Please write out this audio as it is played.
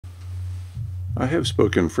I have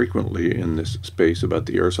spoken frequently in this space about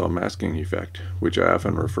the aerosol masking effect, which I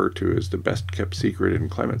often refer to as the best-kept secret in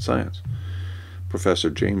climate science. Professor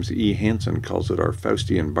James E. Hansen calls it our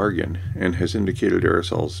Faustian bargain and has indicated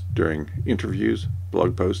aerosols during interviews,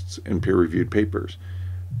 blog posts, and peer-reviewed papers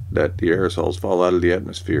that the aerosols fall out of the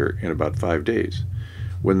atmosphere in about 5 days.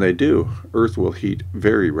 When they do, Earth will heat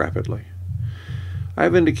very rapidly. I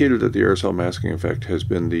have indicated that the aerosol masking effect has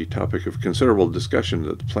been the topic of considerable discussion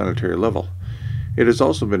at the planetary level. It has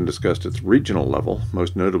also been discussed at the regional level,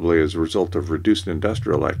 most notably as a result of reduced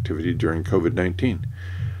industrial activity during COVID-19.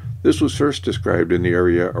 This was first described in the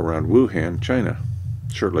area around Wuhan, China.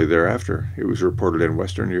 Shortly thereafter, it was reported in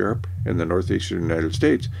Western Europe and the northeastern United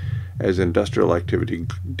States as industrial activity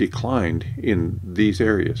declined in these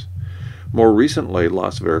areas. More recently,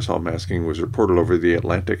 loss of aerosol masking was reported over the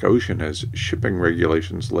Atlantic Ocean as shipping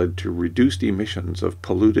regulations led to reduced emissions of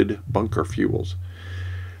polluted bunker fuels.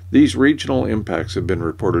 These regional impacts have been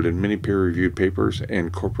reported in many peer-reviewed papers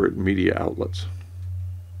and corporate media outlets.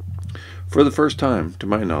 For the first time, to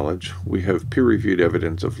my knowledge, we have peer-reviewed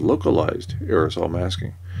evidence of localized aerosol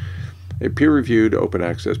masking. A peer-reviewed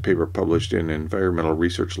open-access paper published in Environmental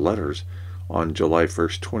Research Letters on July 1,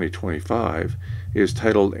 2025, is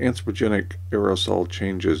titled "Anthropogenic Aerosol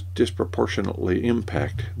Changes Disproportionately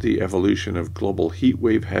Impact the Evolution of Global Heat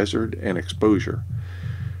Wave Hazard and Exposure."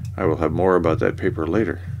 I will have more about that paper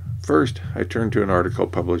later. First, I turn to an article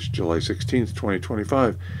published July 16,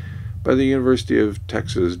 2025, by the University of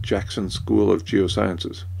Texas Jackson School of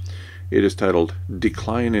Geosciences. It is titled,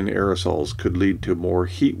 "Decline in Aerosols Could Lead to More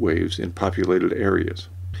Heat Waves in Populated Areas."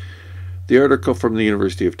 The article from the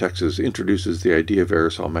University of Texas introduces the idea of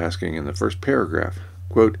aerosol masking in the first paragraph.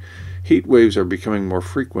 Quote, "Heat waves are becoming more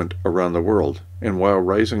frequent around the world, and while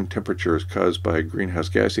rising temperatures caused by greenhouse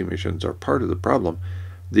gas emissions are part of the problem,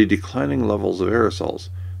 the declining levels of aerosols,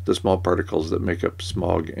 the small particles that make up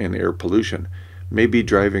smog and air pollution, may be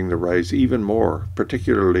driving the rise even more,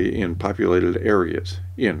 particularly in populated areas."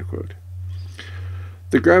 End quote.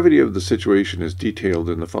 The gravity of the situation is detailed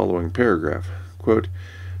in the following paragraph. Quote,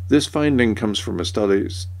 "This finding comes from a study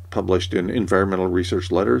published in Environmental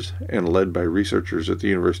Research Letters and led by researchers at the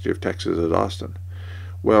University of Texas at Austin.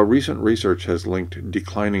 While recent research has linked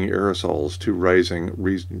declining aerosols to rising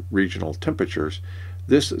regional temperatures,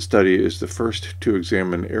 this study is the first to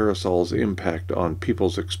examine aerosols' impact on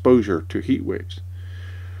people's exposure to heat waves."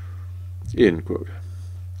 End quote.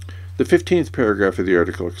 The 15th paragraph of the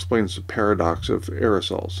article explains the paradox of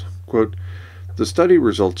aerosols. Quote, "The study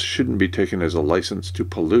results shouldn't be taken as a license to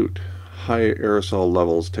pollute. High aerosol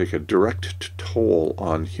levels take a direct toll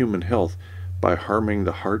on human health by harming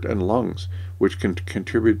the heart and lungs, which can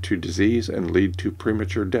contribute to disease and lead to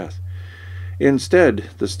premature death. Instead,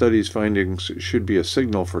 the study's findings should be a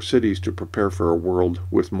signal for cities to prepare for a world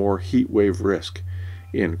with more heat wave risk."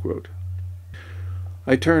 End quote.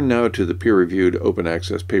 I turn now to the peer-reviewed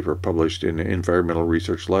open-access paper published in Environmental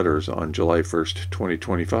Research Letters on July 1,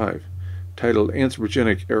 2025, titled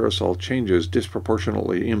 "Anthropogenic Aerosol Changes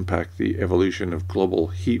Disproportionately Impact the Evolution of Global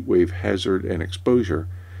Heat Wave Hazard and Exposure."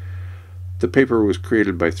 The paper was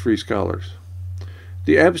created by 3 scholars.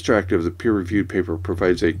 The abstract of the peer-reviewed paper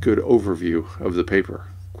provides a good overview of the paper.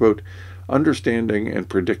 Quote, "Understanding and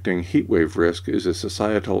predicting heat wave risk is a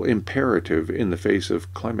societal imperative in the face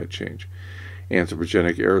of climate change.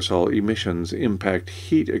 Anthropogenic aerosol emissions impact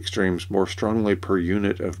heat extremes more strongly per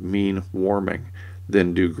unit of mean warming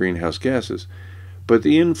than do greenhouse gases, but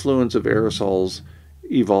the influence of aerosols'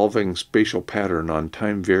 evolving spatial pattern on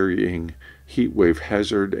time-varying heat wave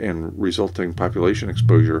hazard and resulting population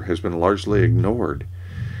exposure has been largely ignored.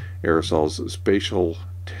 Aerosols' spatial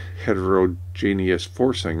heterogeneous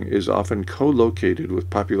forcing is often co-located with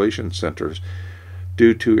population centers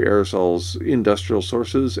due to aerosols' industrial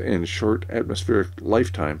sources and short atmospheric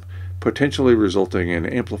lifetime, potentially resulting in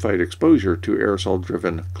amplified exposure to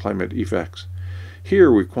aerosol-driven climate effects.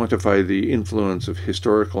 Here we quantify the influence of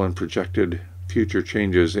historical and projected future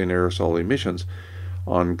changes in aerosol emissions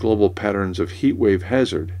on global patterns of heat wave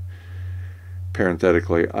hazard,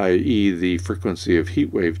 parenthetically, i.e. the frequency of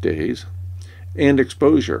heat wave days, and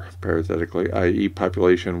exposure, parenthetically, i.e.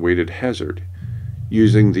 population-weighted hazard,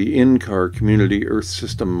 using the in-car community Earth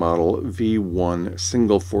system model V1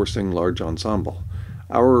 single forcing large ensemble.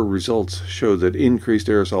 Our results show that increased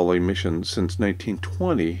aerosol emissions since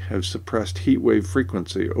 1920 have suppressed heat wave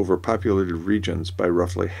frequency over populated regions by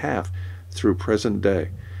roughly half through present day,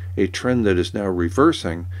 a trend that is now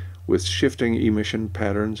reversing with shifting emission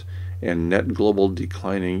patterns and net global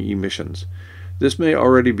declining emissions. This may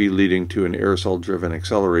already be leading to an aerosol-driven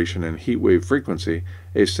acceleration in heat wave frequency,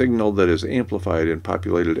 a signal that is amplified in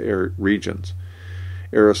populated regions.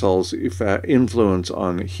 Aerosol's influence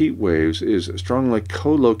on heat waves is strongly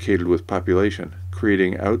co-located with population,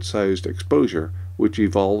 creating outsized exposure, which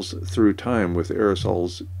evolves through time with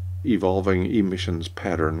aerosol's evolving emissions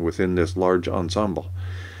pattern within this large ensemble.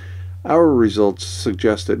 Our results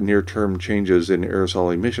suggest that near-term changes in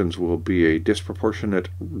aerosol emissions will be a disproportionate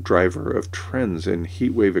driver of trends in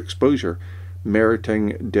heat wave exposure,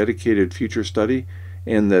 meriting dedicated future study,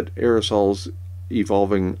 and that aerosol's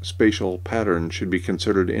evolving spatial pattern should be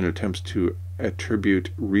considered in attempts to attribute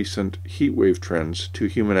recent heat wave trends to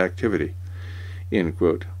human activity." End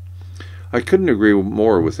quote. I couldn't agree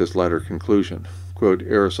more with this latter conclusion. Quote,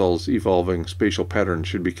 "Aerosol's evolving spatial pattern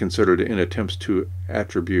should be considered in attempts to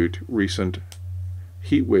attribute recent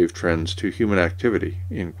heat wave trends to human activity."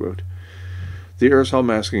 End quote. The aerosol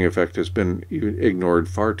masking effect has been ignored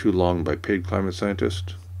far too long by paid climate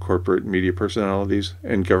scientists, corporate media personalities,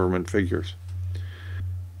 and government figures.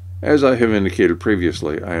 As I have indicated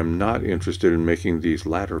previously, I am not interested in making these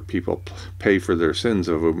latter people pay for their sins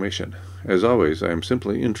of omission. As always, I am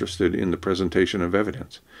simply interested in the presentation of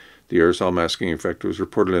evidence. The aerosol masking effect was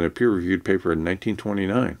reported in a peer-reviewed paper in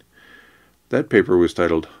 1929. That paper was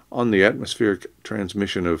titled "On the Atmospheric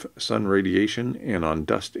Transmission of Sun Radiation and on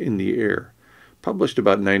Dust in the Air." Published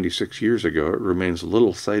about 96 years ago, it remains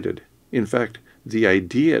little cited. In fact, the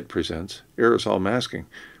idea it presents, aerosol masking,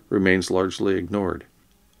 remains largely ignored.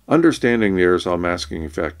 Understanding the aerosol masking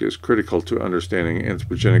effect is critical to understanding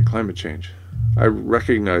anthropogenic climate change. I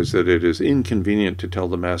recognize that it is inconvenient to tell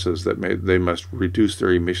the masses that they must reduce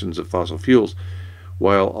their emissions of fossil fuels,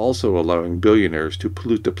 while also allowing billionaires to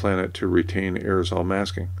pollute the planet to retain aerosol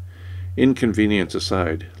masking. Inconvenience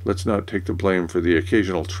aside, let's not take the blame for the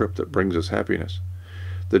occasional trip that brings us happiness.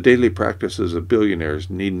 The daily practices of billionaires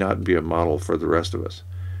need not be a model for the rest of us.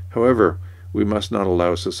 However, we must not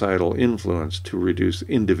allow societal influence to reduce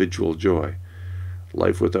individual joy.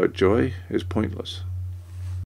 Life without joy is pointless.